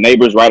 the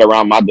neighbors right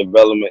around my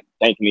development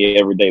thank me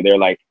every day. They're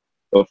like,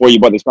 before you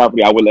bought this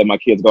property, I would let my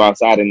kids go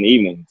outside in the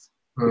evenings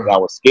because I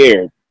was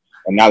scared.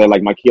 And now they're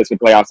like, my kids can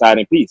play outside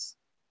in peace,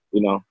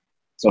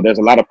 So there's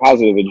a lot of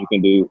positive that you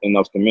can do in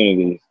those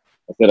communities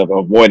instead of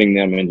avoiding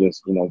them and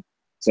just,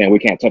 saying we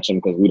can't touch them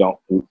because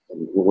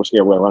we're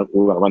scared we're going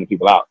to run the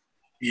people out.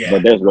 Yeah.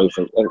 But there's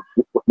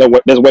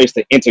ways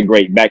to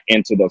integrate back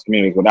into those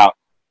communities without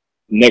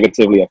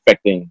negatively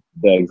affecting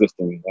the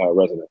existing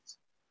residents.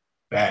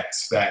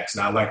 Facts.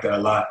 And I like that a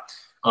lot.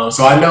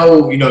 So I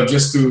know,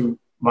 just through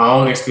my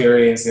own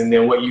experience and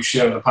then what you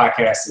shared on the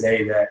podcast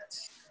today, that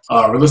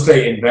real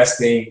estate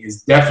investing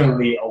is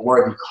definitely a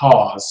worthy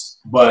cause.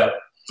 But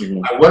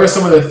what are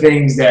some of the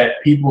things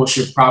that people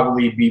should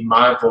probably be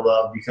mindful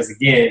of? Because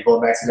again,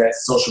 going back to that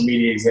social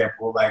media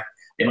example, like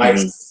they might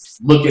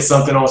look at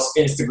something on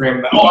Instagram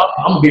and like, oh,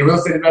 I'm gonna be a real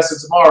estate investor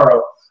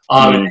tomorrow.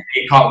 And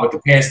they caught with the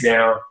pants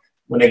down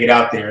when they get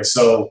out there.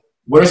 So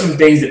what are some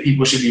things that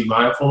people should be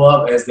mindful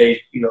of as they,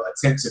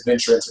 attempt to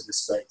venture into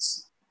this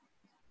space?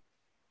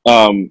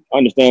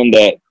 Understand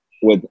that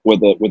with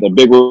a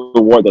big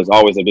reward, there's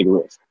always a big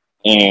risk.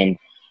 And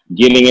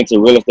getting into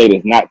real estate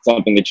is not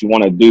something that you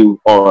want to do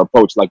or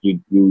approach like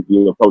you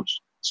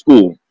approach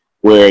school,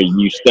 where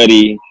you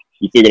study,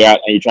 you figure it out,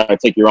 and you try to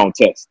take your own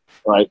test,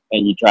 right?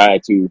 And you try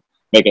to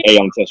make an A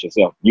on the test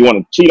yourself. You want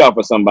to cheat off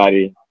of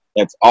somebody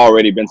that's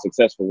already been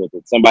successful with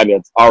it, somebody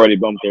that's already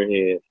bumped their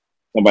head,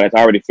 somebody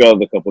that's already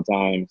failed a couple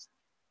times,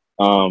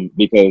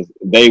 because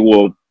they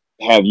will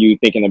have you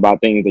thinking about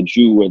things that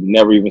you would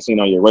never even seen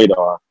on your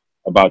radar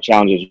about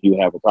challenges you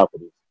have with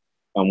properties.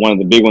 One of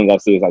the big ones I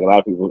see is like a lot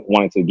of people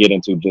wanting to get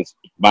into just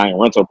buying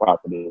rental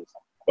properties,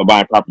 but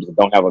buying properties that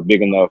don't have a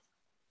big enough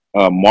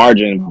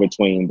margin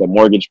between the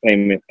mortgage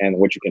payment and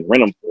what you can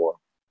rent them for.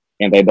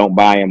 And they don't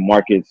buy in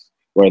markets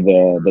where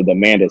the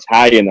demand is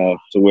high enough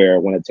to where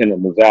when a tenant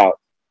moves out,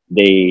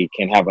 they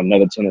can have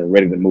another tenant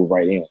ready to move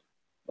right in,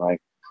 right?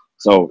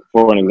 So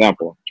for an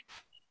example,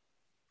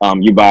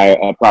 you buy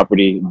a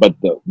property, but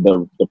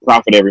the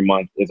profit every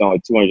month is only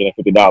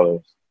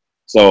 $250.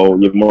 So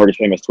your mortgage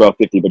payment is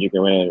 $1,250, but you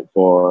can rent it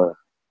for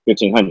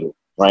 $1,500,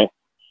 right?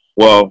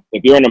 Well,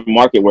 if you're in a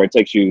market where it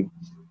takes you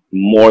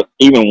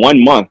even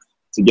 1 month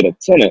to get a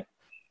tenant,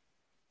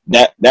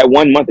 that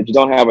 1 month that you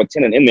don't have a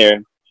tenant in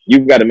there,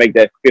 you've got to make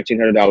that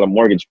 $1,500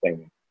 mortgage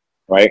payment,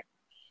 right?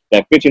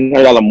 that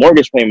 $1,500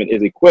 mortgage payment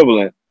is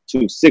equivalent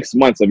to 6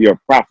 months of your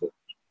profit.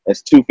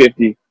 That's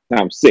 $250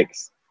 times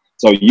 6.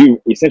 So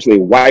you essentially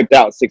wiped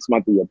out 6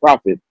 months of your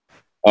profit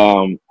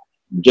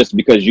just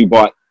because you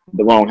bought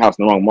the wrong house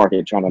in the wrong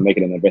market trying to make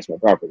it an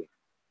investment property.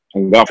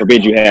 And God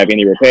forbid you have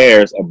any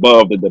repairs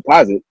above the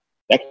deposit,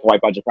 that can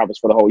wipe out your profits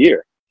for the whole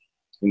year.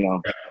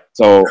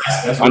 So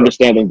That's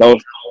understanding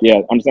those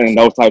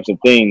types of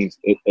things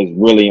is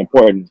really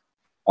important.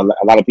 A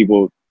lot of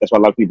people, that's why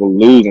a lot of people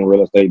lose in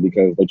real estate,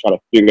 because they try to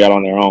figure it out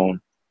on their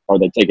own, or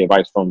they take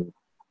advice from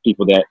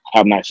people that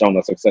have not shown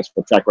a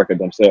successful track record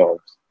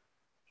themselves.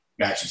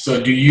 Gotcha.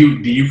 So do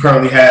you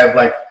currently have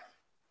like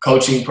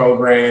coaching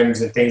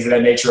programs and things of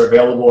that nature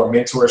available, or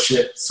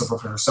mentorship? So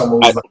for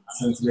someone who's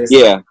listening to this,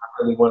 yeah,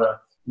 I really want to.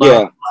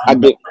 Yeah, I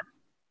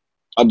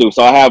do.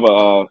 So I have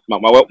my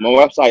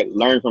website,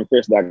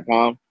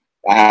 learnfromchris.com.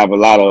 I have a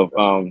lot of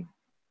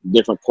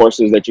different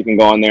courses that you can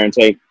go on there and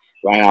take.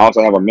 And I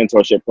also have a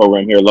mentorship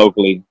program here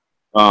locally.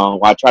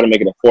 I try to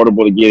make it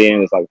affordable to get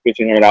in. It's like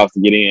 $1,500 to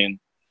get in,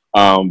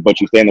 but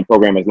you stay in the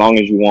program as long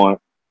as you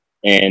want.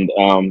 And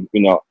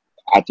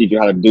I teach you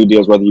how to do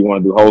deals, whether you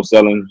want to do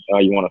wholesaling,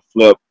 you want to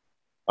flip,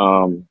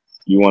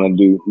 you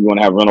want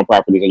to have rental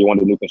properties, or you want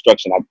to do new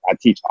construction. I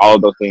teach all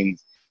of those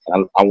things.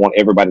 And I want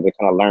everybody to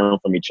kind of learn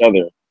from each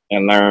other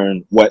and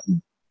learn what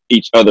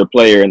each other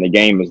player in the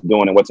game is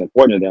doing and what's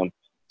important to them,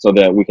 so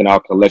that we can all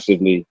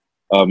collectively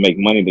make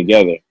money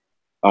together.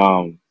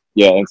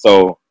 And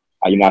so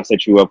I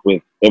set you up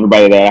with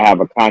everybody that I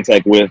have a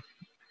contact with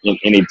in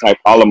any type,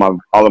 all of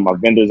my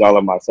vendors, all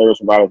of my service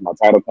providers, my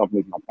title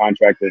companies, my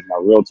contractors, my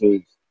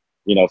realtors.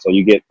 So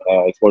you get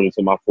exposure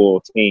to my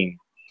full team,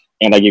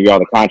 and I give you all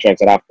the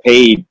contracts that I've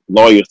paid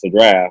lawyers to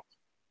draft.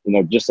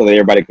 Just so that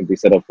everybody can be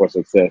set up for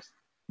success,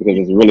 because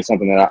it's really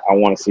something that I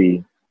want to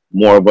see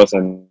more of us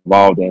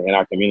involved in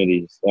our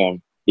communities.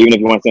 Even if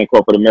you want to stay in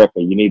corporate America,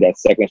 you need that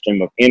second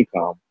stream of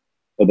income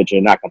so that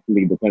you're not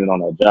completely dependent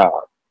on a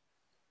job.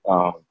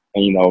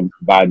 And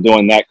by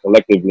doing that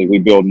collectively, we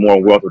build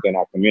more wealth within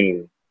our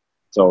community.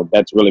 So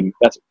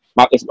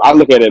I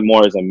look at it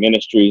more as a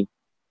ministry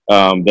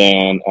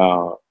than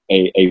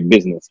a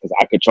business, because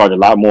I could charge a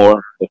lot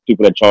more. There's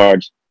people that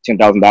charge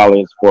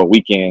 $10,000 for a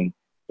weekend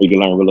where you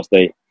can learn real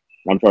estate.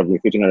 I'm charging you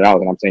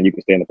 $1,500, and I'm saying you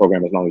can stay in the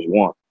program as long as you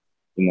want.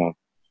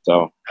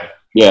 So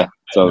yeah.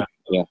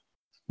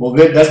 Well,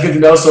 good. That's good to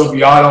know. So if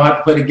y'all don't have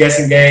to play the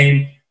guessing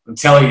game, I'm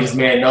telling you, this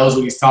man knows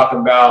what he's talking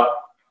about.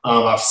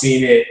 I've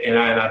seen it, and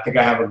I think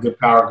I have a good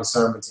power of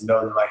discernment to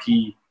know that like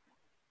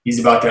he's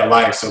about that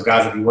life. So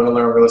guys, if you want to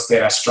learn real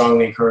estate, I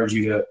strongly encourage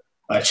you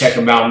to check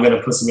him out. I'm going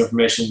to put some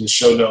information in the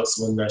show notes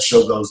when the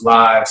show goes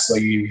live, so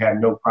you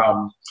have no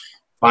problem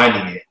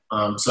finding it.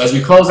 So as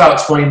we close out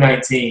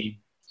 2019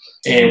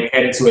 and we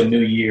head into a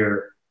new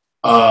year,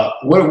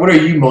 what are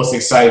you most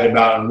excited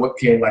about, and what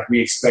can we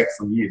expect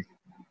from you?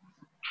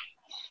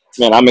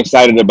 Man, I'm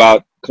excited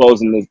about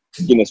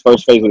getting this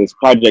first phase of this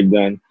project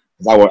done,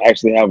 because I will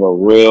actually have a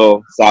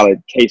real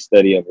solid case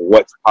study of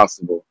what's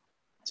possible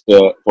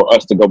for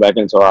us to go back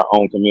into our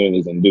own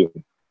communities and do.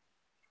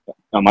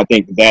 I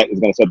think that is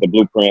going to set the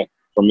blueprint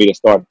for me to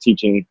start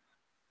teaching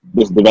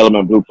this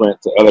development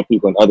blueprint to other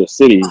people in other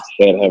cities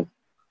that have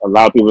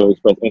allowed people to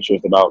express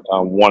interest about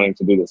wanting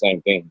to do the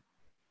same thing.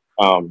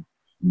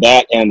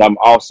 That, and I'm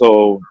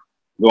also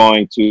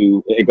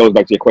it goes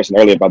back to your question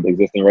earlier about the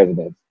existing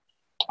residents.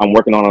 I'm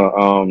working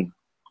on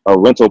a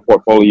rental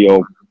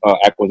portfolio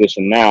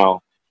acquisition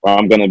now, where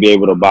I'm going to be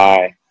able to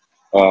buy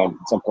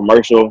some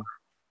commercial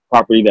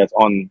property that's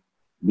on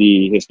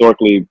the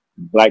historically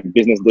Black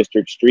business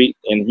district street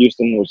in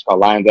Houston, which is called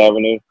Lyons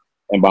Avenue.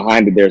 And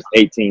behind it, there's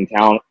 18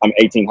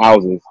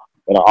 houses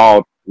that are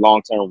all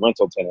long-term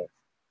rental tenants,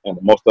 and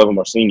most of them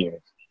are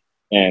seniors.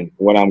 And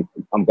what I'm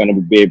going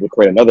to be able to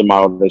create another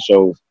model that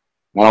shows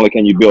not only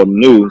can you build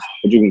new,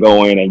 but you can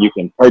go in and you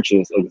can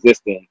purchase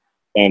existing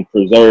and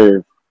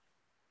preserve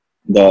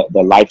the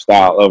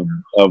lifestyle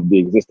of the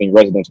existing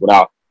residents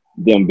without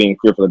them being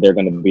fearful that they're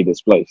going to be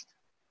displaced.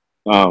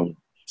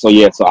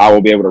 So I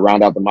will be able to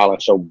round out the model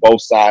and show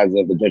both sides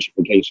of the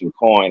gentrification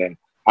coin and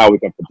how we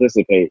can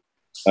participate.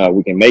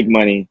 We can make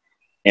money,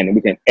 and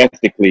we can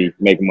ethically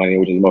make money,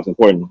 which is the most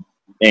important.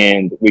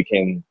 And we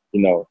can,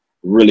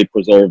 really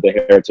preserve the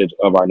heritage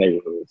of our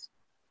neighborhoods.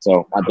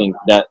 So I think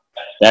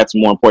that's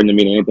more important to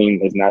me than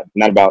anything. It's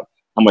not about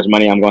how much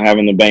money I'm going to have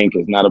in the bank.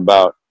 It's not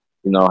about,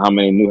 how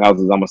many new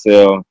houses I'm going to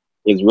sell.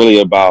 It's really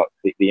about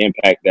the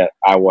impact that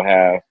I will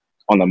have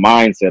on the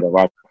mindset of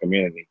our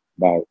community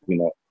by,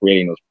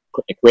 creating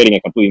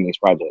and completing these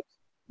projects.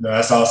 No,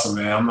 that's awesome,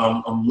 man.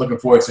 I'm looking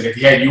forward to it.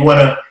 If you want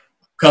to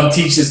come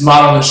teach this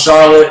model in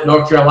Charlotte,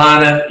 North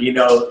Carolina,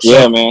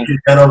 yeah, man,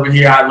 that over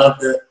here, I'd love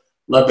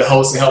to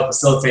host and help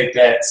facilitate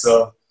that.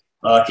 So,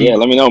 let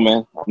me know,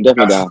 man. I'm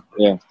definitely down.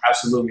 Yeah,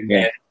 absolutely,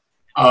 man.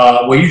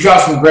 Well, you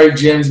dropped some great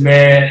gems,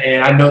 man,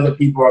 and I know that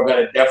people are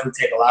going to definitely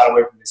take a lot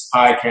away from this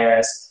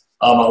podcast.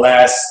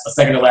 My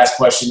second to last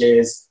question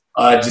is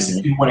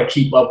if you want to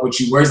keep up with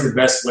you, where's the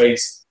best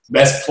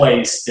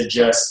place to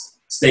just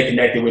stay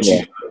connected with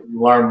you,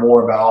 learn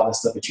more about all the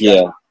stuff that you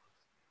got?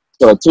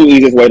 So the two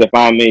easiest way to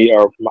find me,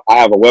 or I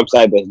have a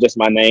website that's just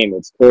my name.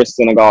 It's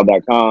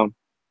chrissenegal.com.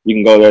 You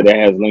can go there. That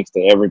has links to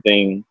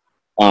everything.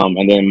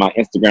 And then my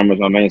Instagram is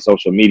my main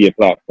social media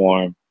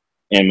platform.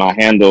 And my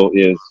handle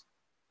is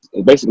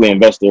basically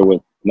investor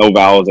with no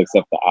vowels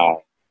except the I.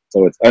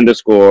 So it's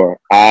 _INVSTR.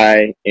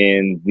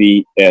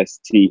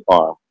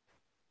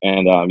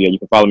 And yeah, you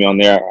can follow me on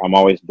there. I'm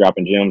always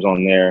dropping gems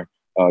on there,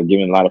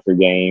 giving a lot of free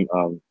game,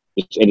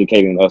 just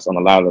educating us on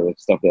a lot of the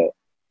stuff that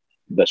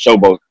the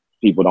showboat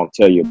people don't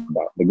tell you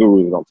about. The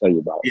gurus don't tell you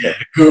about. Yeah,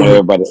 so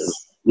everybody,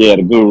 yeah,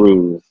 the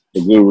gurus,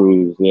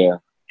 yeah.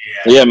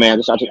 So yeah, man,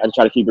 I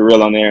try to keep it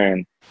real on there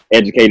and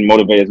educate and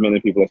motivate as many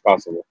people as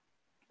possible.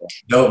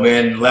 Dope,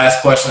 man.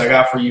 Last question I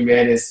got for you,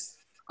 man, is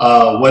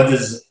what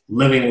does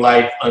living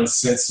life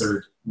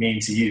uncensored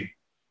mean to you?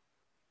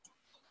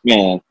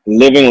 Man,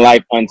 living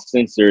life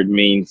uncensored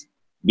means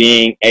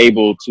being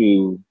able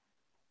to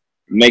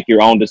make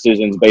your own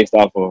decisions based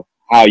off of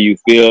how you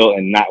feel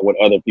and not what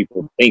other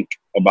people think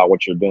about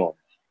what you're doing.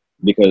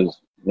 Because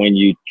when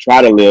you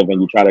try to live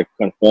and you try to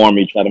conform,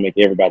 you try to make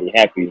everybody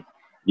happy,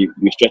 you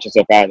stretch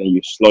yourself out and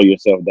you slow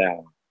yourself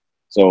down.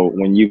 So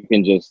when you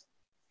can just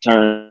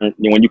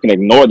when you can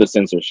ignore the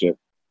censorship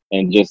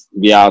and just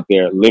be out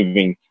there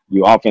living,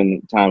 you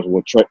oftentimes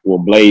will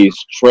blaze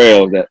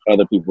trails that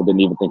other people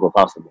didn't even think were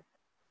possible.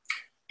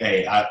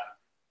 Hey, I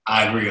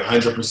agree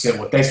 100%.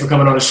 Well, thanks for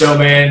coming on the show,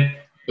 man.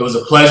 It was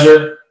a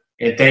pleasure.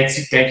 And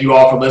thank you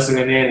all for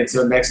listening in.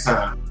 Until next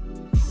time.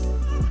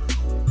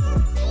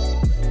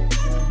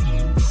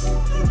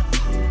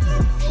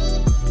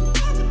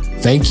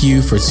 Thank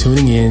you for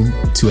tuning in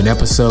to an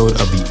episode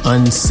of the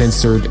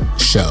Uncensored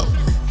Show.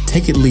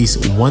 Take at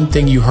least one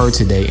thing you heard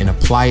today and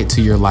apply it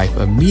to your life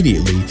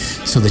immediately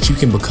so that you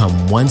can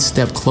become one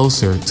step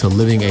closer to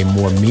living a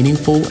more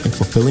meaningful and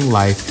fulfilling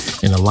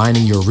life and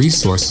aligning your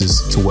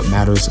resources to what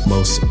matters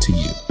most to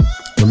you.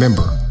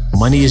 Remember,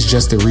 money is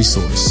just a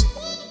resource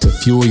to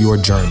fuel your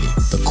journey.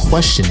 The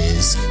question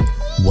is,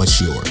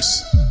 what's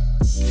yours?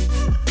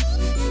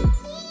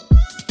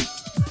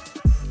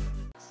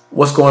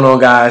 What's going on,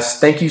 guys?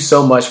 Thank you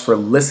so much for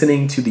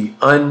listening to the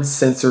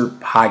Uncensored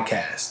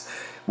Podcast.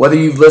 Whether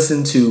you've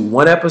listened to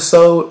one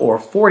episode or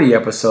 40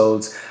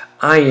 episodes,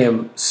 I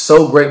am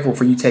so grateful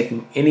for you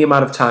taking any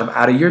amount of time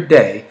out of your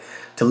day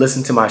to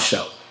listen to my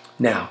show.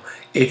 Now,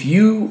 if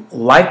you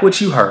like what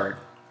you heard,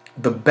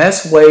 the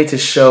best way to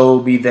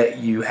show me that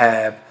you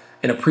have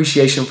an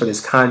appreciation for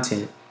this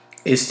content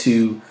is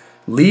to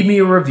leave me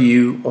a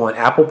review on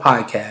Apple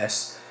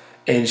Podcasts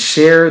and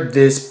share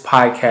this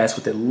podcast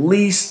with at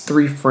least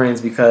 3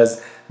 friends,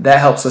 because that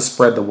helps us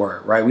spread the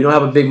word, right? We don't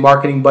have a big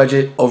marketing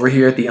budget over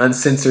here at the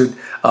Uncensored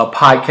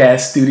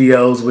Podcast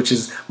Studios, which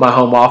is my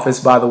home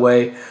office, by the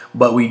way.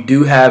 But we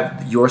do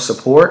have your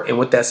support. And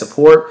with that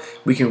support,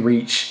 we can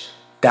reach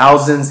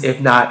thousands,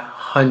 if not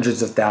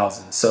hundreds of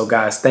thousands. So,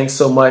 guys, thanks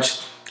so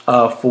much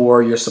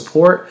for your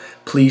support.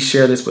 Please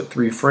share this with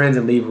 3 friends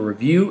and leave a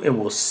review. And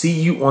we'll see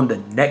you on the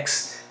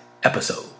next episode.